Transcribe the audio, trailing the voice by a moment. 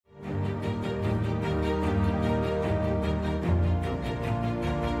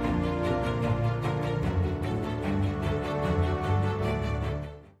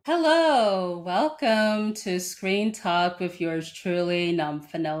Hello, welcome to Screen Talk with yours truly,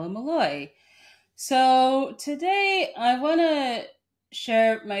 Nomfanelo Malloy. So today I want to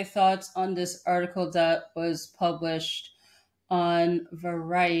share my thoughts on this article that was published on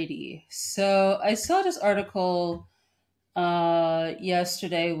Variety. So I saw this article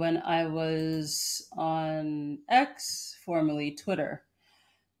yesterday when I was on X, formerly Twitter,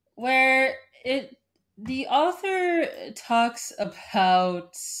 where it the author talks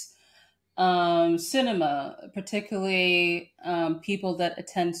about cinema, particularly people that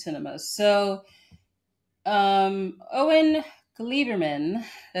attend cinemas. So Owen Gleiberman,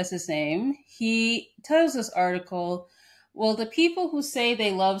 that's his name, he tells this article, well, the people who say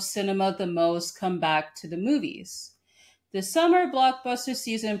they love cinema the most come back to the movies. The summer blockbuster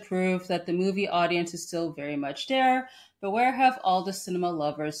season proved that the movie audience is still very much there, but where have all the cinema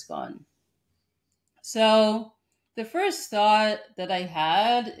lovers gone? So the first thought that I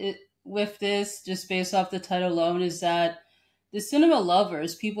had with this, just based off the title alone, is that the cinema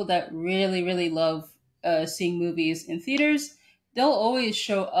lovers, people that really, really love seeing movies in theaters, they'll always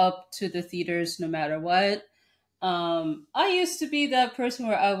show up to the theaters no matter what. I used to be that person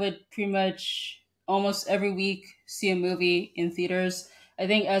where I would pretty much almost every week see a movie in theaters. I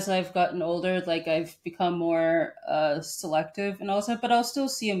think as I've gotten older, like I've become more selective and all that, but I'll still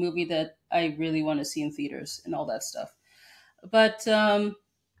see a movie that I really want to see in theaters and all that stuff. But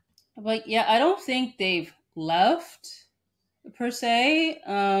yeah, I don't think they've left per se.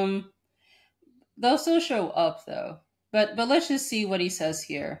 They'll still show up though. But let's just see what he says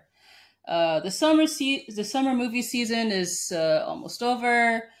here. The summer movie season is almost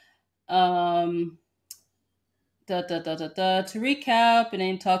over. Um, To recap, and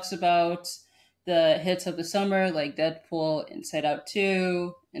then talks about the hits of the summer like Deadpool, Inside Out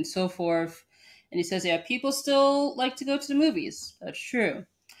 2, and so forth. And he says, yeah, people still like to go to the movies. That's true.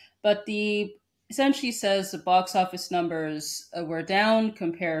 But the essentially says the box office numbers were down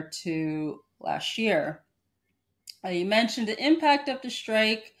compared to last year. You mentioned the impact of the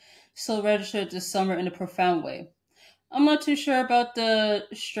strike still registered this summer in a profound way. I'm not too sure about the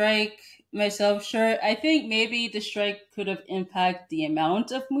strike myself. Sure, I think maybe the strike could have impacted the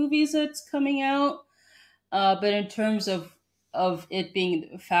amount of movies that's coming out. But in terms of it being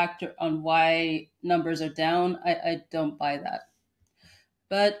a factor on why numbers are down, I don't buy that.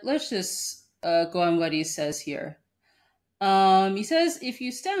 But let's just go on what he says here. He says if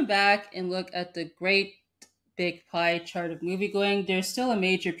you stand back and look at the great big pie chart of moviegoing, there's still a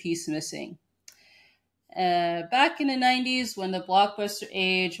major piece missing. Back in the 90s, when the blockbuster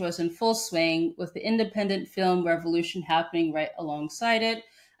age was in full swing, with the independent film revolution happening right alongside it,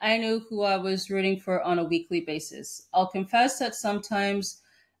 I knew who I was rooting for on a weekly basis. I'll confess that sometimes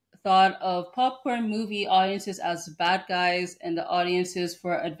thought of popcorn movie audiences as the bad guys and the audiences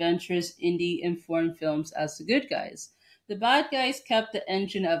for adventurous indie and foreign films as the good guys. The bad guys kept the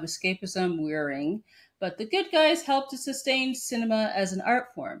engine of escapism whirring, but the good guys helped to sustain cinema as an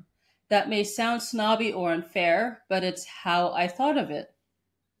art form. That may sound snobby or unfair, but it's how I thought of it,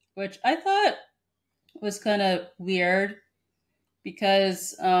 which I thought was kind of weird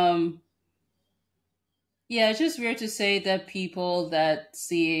because, yeah, it's just weird to say that people that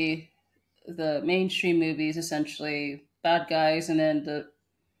see the mainstream movies essentially bad guys, and then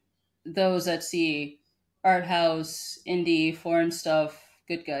those that see art house, indie, foreign stuff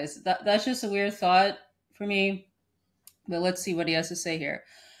good guys. That's just a weird thought for me. But let's see what he has to say here.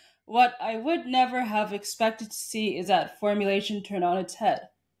 What I would never have expected to see is that formulation turn on its head.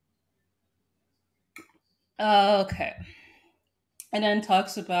 Okay. And then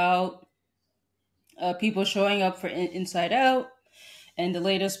talks about people showing up for Inside Out and the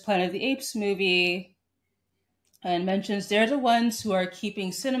latest Planet of the Apes movie, and mentions they're the ones who are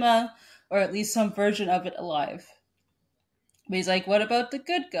keeping cinema, or at least some version of it, alive. But he's like, what about the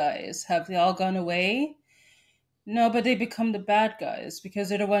good guys? Have they all gone away? No, but they become the bad guys because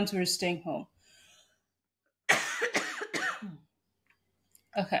they're the ones who are staying home.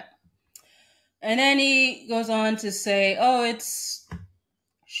 Okay. And then he goes on to say, oh, it's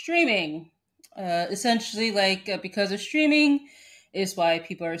streaming. Essentially, because of streaming is why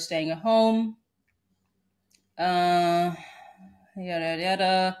people are staying at home. Yada, yada,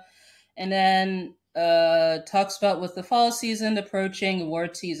 yada. And then talks about with the fall season approaching,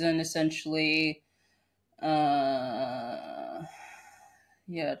 award season, essentially. Yada,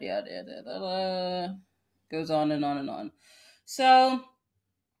 yada, yada, yada. Goes on and on and on. So,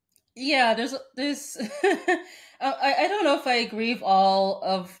 yeah, there's this. I don't know if I agree with all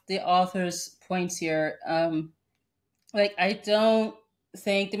of the author's points here. I don't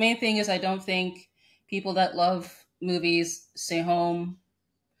the main thing is I don't think people that love movies stay home.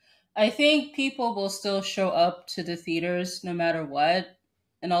 I think people will still show up to the theaters no matter what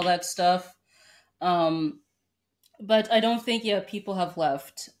and all that stuff. Um, but I don't think, yeah, people have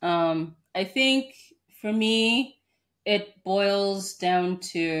left. I think for me, it boils down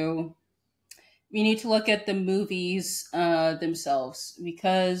to we need to look at the movies themselves,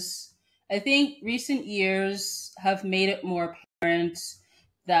 because I think recent years have made it more apparent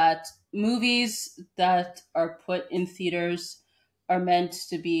that movies that are put in theaters are meant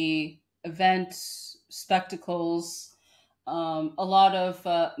to be events, spectacles. A lot of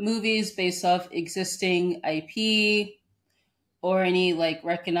movies based off existing IP or any like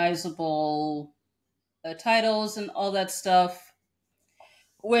recognizable titles and all that stuff,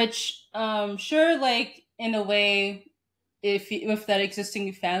 which sure, like in a way, if that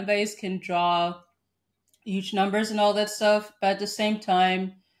existing fan base can draw huge numbers and all that stuff, but at the same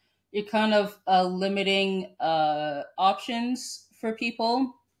time you're kind of limiting options for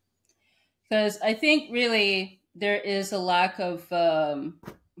people, because I think really there is a lack of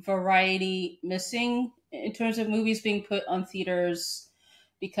variety missing in terms of movies being put on theaters,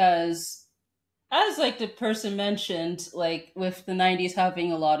 because as like the person mentioned, like with the 90s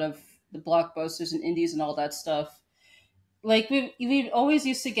having a lot of the blockbusters and indies and all that stuff, like we always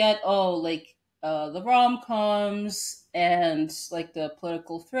used to get, oh, like the rom-coms and like the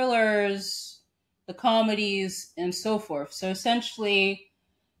political thrillers, the comedies and so forth. So essentially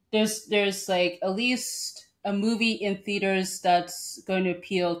there's like at least a movie in theaters that's going to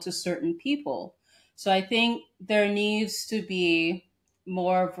appeal to certain people. So I think there needs to be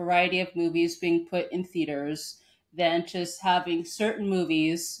more variety of movies being put in theaters than just having certain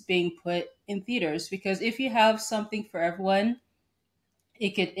movies being put in theaters, because if you have something for everyone,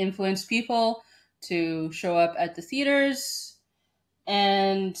 it could influence people to show up at the theaters,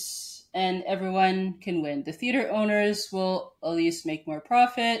 and everyone can win. The theater owners will at least make more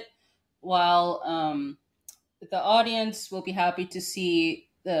profit, while the audience will be happy to see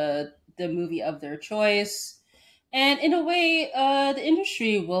the movie of their choice. And in a way, the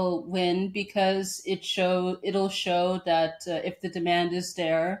industry will win, because it'll show that if the demand is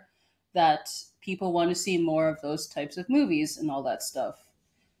there, that people want to see more of those types of movies and all that stuff.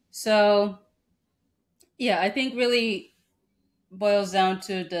 So yeah, I think really boils down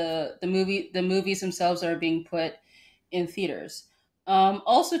to the movies themselves are being put in theaters.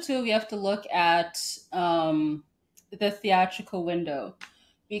 Also, too, we have to look at the theatrical window,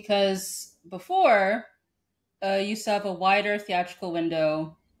 because before you used to have a wider theatrical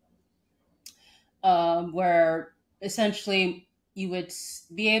window, where essentially you would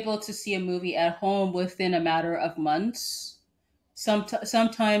be able to see a movie at home within a matter of months,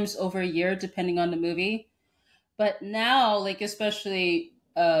 sometimes over a year, depending on the movie. But now, like especially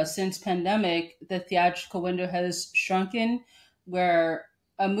since pandemic, the theatrical window has shrunken, where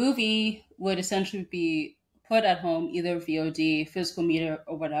a movie would essentially be put at home, either VOD, physical media,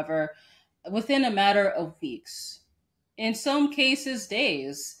 or whatever, within a matter of weeks. In some cases,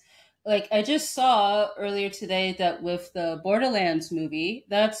 days. Like I just saw earlier today that with the Borderlands movie,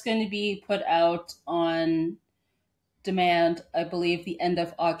 that's going to be put out on demand, I believe, the end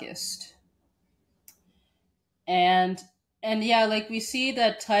of August. and and yeah, like we see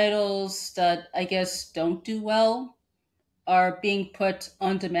that titles that I guess don't do well are being put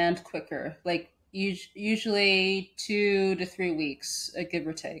on demand quicker, like usually 2 to 3 weeks, give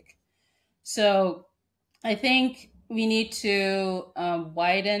or take. So I think we need to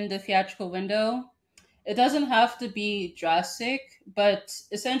widen the theatrical window. It doesn't have to be drastic, but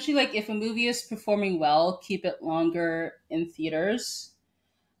essentially, like if a movie is performing well, keep it longer in theaters.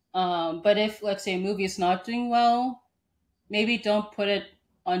 But if, let's say, a movie is not doing well, maybe don't put it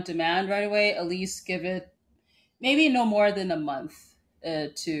on demand right away. At least give it maybe no more than a month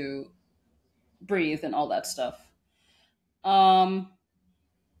to breathe and all that stuff. Um,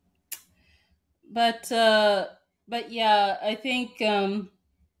 but uh, but yeah, I think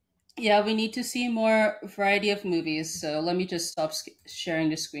yeah, we need to see more variety of movies. So let me just stop sharing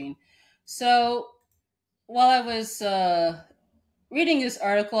the screen. So while I was reading this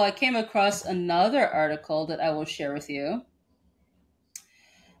article, I came across another article that I will share with you,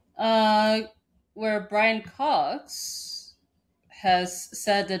 uh, where Brian Cox has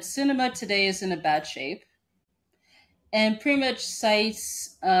said that cinema today is in a bad shape, and pretty much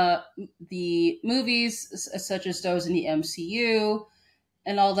cites the movies such as those in the MCU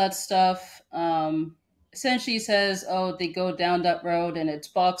and all that stuff. Essentially says, oh, they go down that road and it's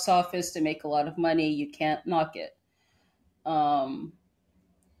box office, they make a lot of money, you can't knock it. Um,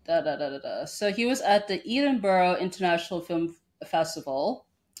 So he was at the Edinburgh International Film Festival,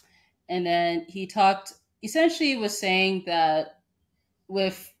 and then he talked, essentially was saying that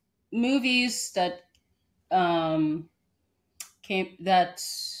with movies that um, that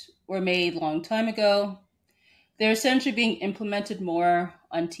were made a long time ago, they're essentially being implemented more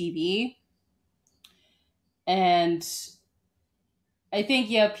on TV. And I think,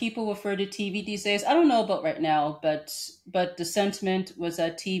 yeah, people refer to TV these days. I don't know about right now, but the sentiment was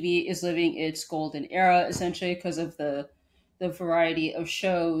that TV is living its golden era essentially because of the variety of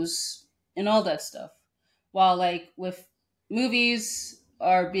shows and all that stuff. While like with movies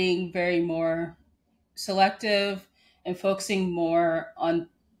are being very more selective and focusing more on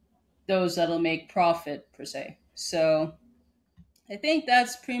those that'll make profit per se. So I think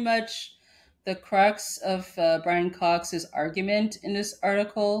that's pretty much the crux of Brian Cox's argument in this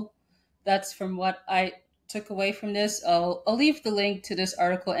article. That's from what I took away from this. I'll leave the link to this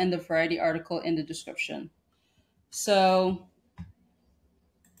article and the Variety article in the description. So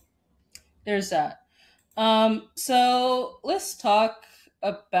there's that. So let's talk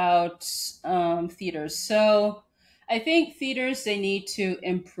about theaters. So I think theaters, they need to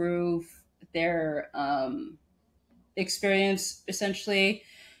improve their experience essentially,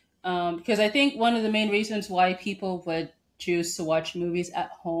 because I think one of the main reasons why people would choose to watch movies at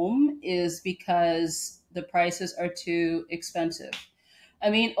home is because the prices are too expensive. I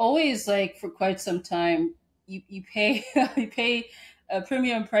mean, always like for quite some time, you pay you pay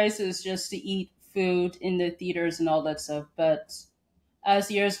premium prices just to eat food in the theaters and all that stuff. But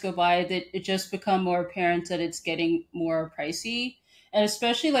as years go by, that it just become more apparent that it's getting more pricey, and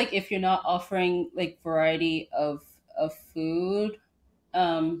especially like if you're not offering like variety of food,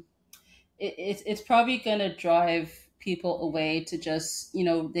 um, it's probably gonna drive people away to just,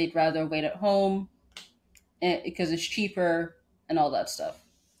 they'd rather wait at home because it's cheaper and all that stuff.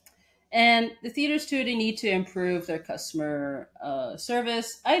 And the theaters too, they need to improve their customer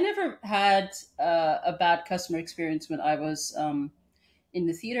service. I never had a bad customer experience when I was in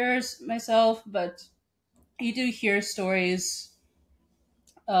the theaters myself, but you do hear stories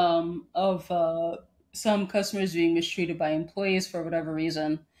of some customers being mistreated by employees for whatever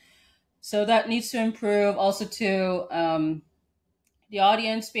reason. So that needs to improve. Also, too, the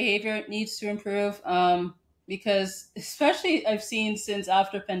audience behavior needs to improve, because especially I've seen since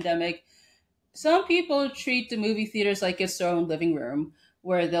after pandemic, some people treat the movie theaters like it's their own living room,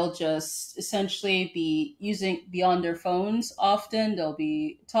 where they'll just essentially be on their phones often. They'll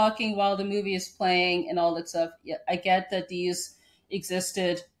be talking while the movie is playing and all that stuff. Yeah, I get that these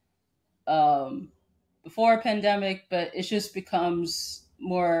existed um, before a pandemic, but it just becomes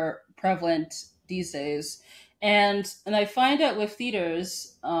more prevalent these days. And I find that with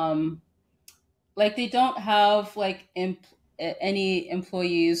theaters, like they don't have like any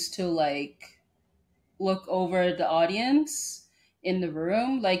employees to like look over the audience in the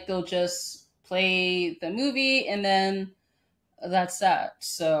room. Like they'll just play the movie and then that's that.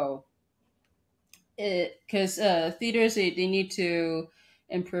 So it because theaters, they need to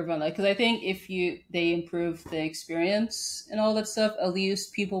improve on that, because I think if you they improve the experience and all that stuff, at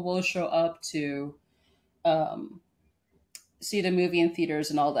least people will show up to um, see the movie in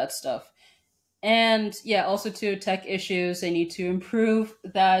theaters and all that stuff. And yeah, also to tech issues, they need to improve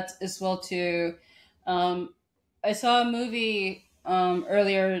that as well too. um, I saw a movie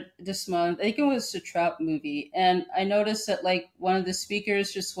earlier this month. I think it was a trap movie, and I noticed that like one of the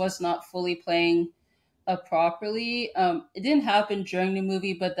speakers just was not fully playing properly. It didn't happen during the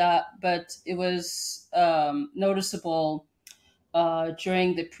movie, but it was noticeable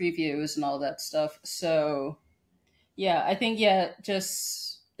during the previews and all that stuff. So yeah, I think, yeah,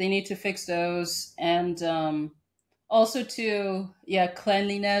 just they need to fix those. And also to, yeah,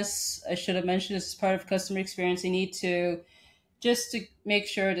 cleanliness. I should have mentioned this as part of customer experience. They need to just to make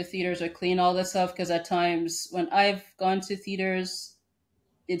sure the theaters are clean, all that stuff. Because at times when I've gone to theaters,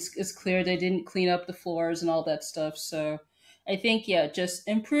 it's clear they didn't clean up the floors and all that stuff. So I think, yeah, just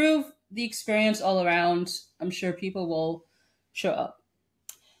improve the experience all around. I'm sure people will show up.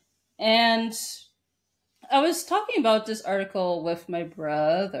 And I was talking about this article with my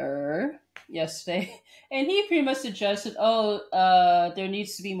brother yesterday, and he pretty much suggested, oh, there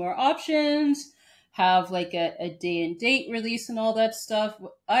needs to be more options, have like a day and date release and all that stuff.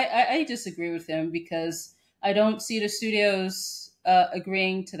 I disagree with him because I don't see the studios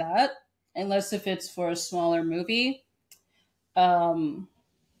agreeing to that unless if it's for a smaller movie. Um,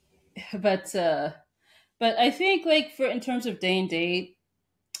 but but I think like for in terms of day and date,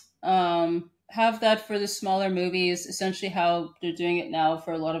 have that for the smaller movies, essentially how they're doing it now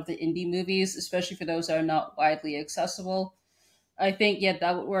for a lot of the indie movies, especially for those that are not widely accessible. I think, yeah,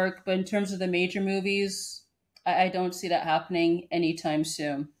 that would work. But in terms of the major movies, I don't see that happening anytime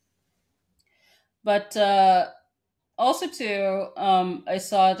soon. But also too, I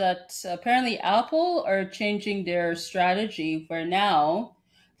saw that apparently Apple are changing their strategy where now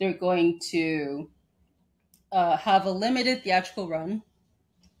they're going to have a limited theatrical run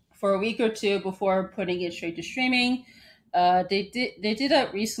for a week or two before putting it straight to streaming. They did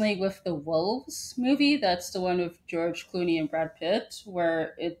that recently with the Wolves movie. That's the one with George Clooney and Brad Pitt,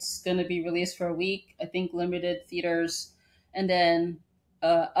 where it's going to be released for a week. I think limited theaters, and then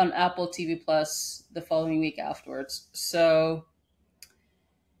on Apple TV Plus the following week afterwards. So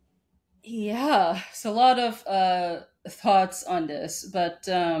yeah, it's a lot of thoughts on this, but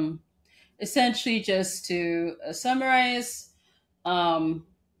essentially, just to summarize. Um,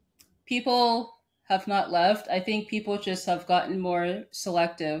 People have not left. I think people just have gotten more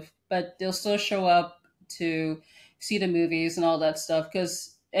selective, but they'll still show up to see the movies and all that stuff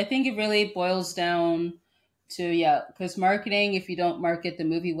because I think it really boils down to, yeah, because marketing, if you don't market the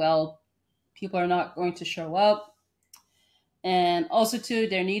movie well, people are not going to show up. And also, too,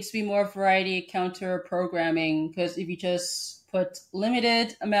 there needs to be more variety, counter programming, because if you just put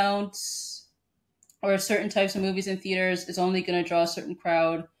limited amounts or certain types of movies in theaters, it's only going to draw a certain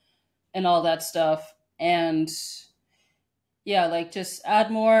crowd and all that stuff. And yeah, like just add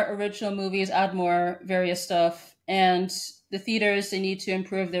more original movies, add more various stuff. And the theaters, they need to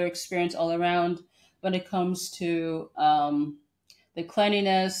improve their experience all around when it comes to the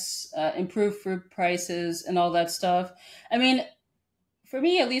cleanliness, improve food prices, and all that stuff. I mean, for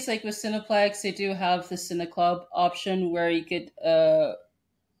me, at least, like with Cineplex, they do have the CineClub option where you could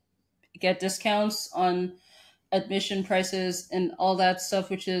get discounts on admission prices and all that stuff,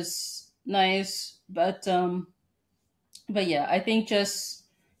 which is nice. But yeah, I think just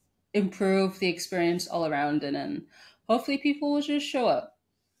improve the experience all around, and then hopefully people will just show up.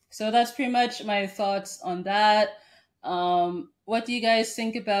 So that's pretty much my thoughts on that. What do you guys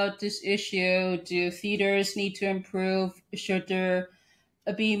think about this issue? Do theaters need to improve? Should there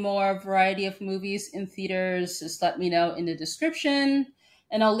be more variety of movies in theaters? Just let me know in the description.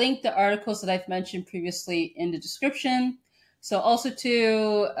 And I'll link the articles that I've mentioned previously in the description. So also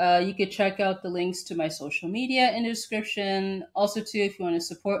too, you could check out the links to my social media in the description. Also too, if you want to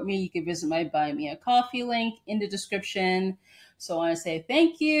support me, you can visit my Buy Me a Coffee link in the description. So I want to say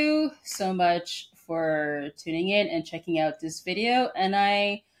thank you so much for tuning in and checking out this video. And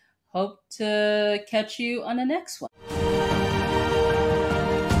I hope to catch you on the next one.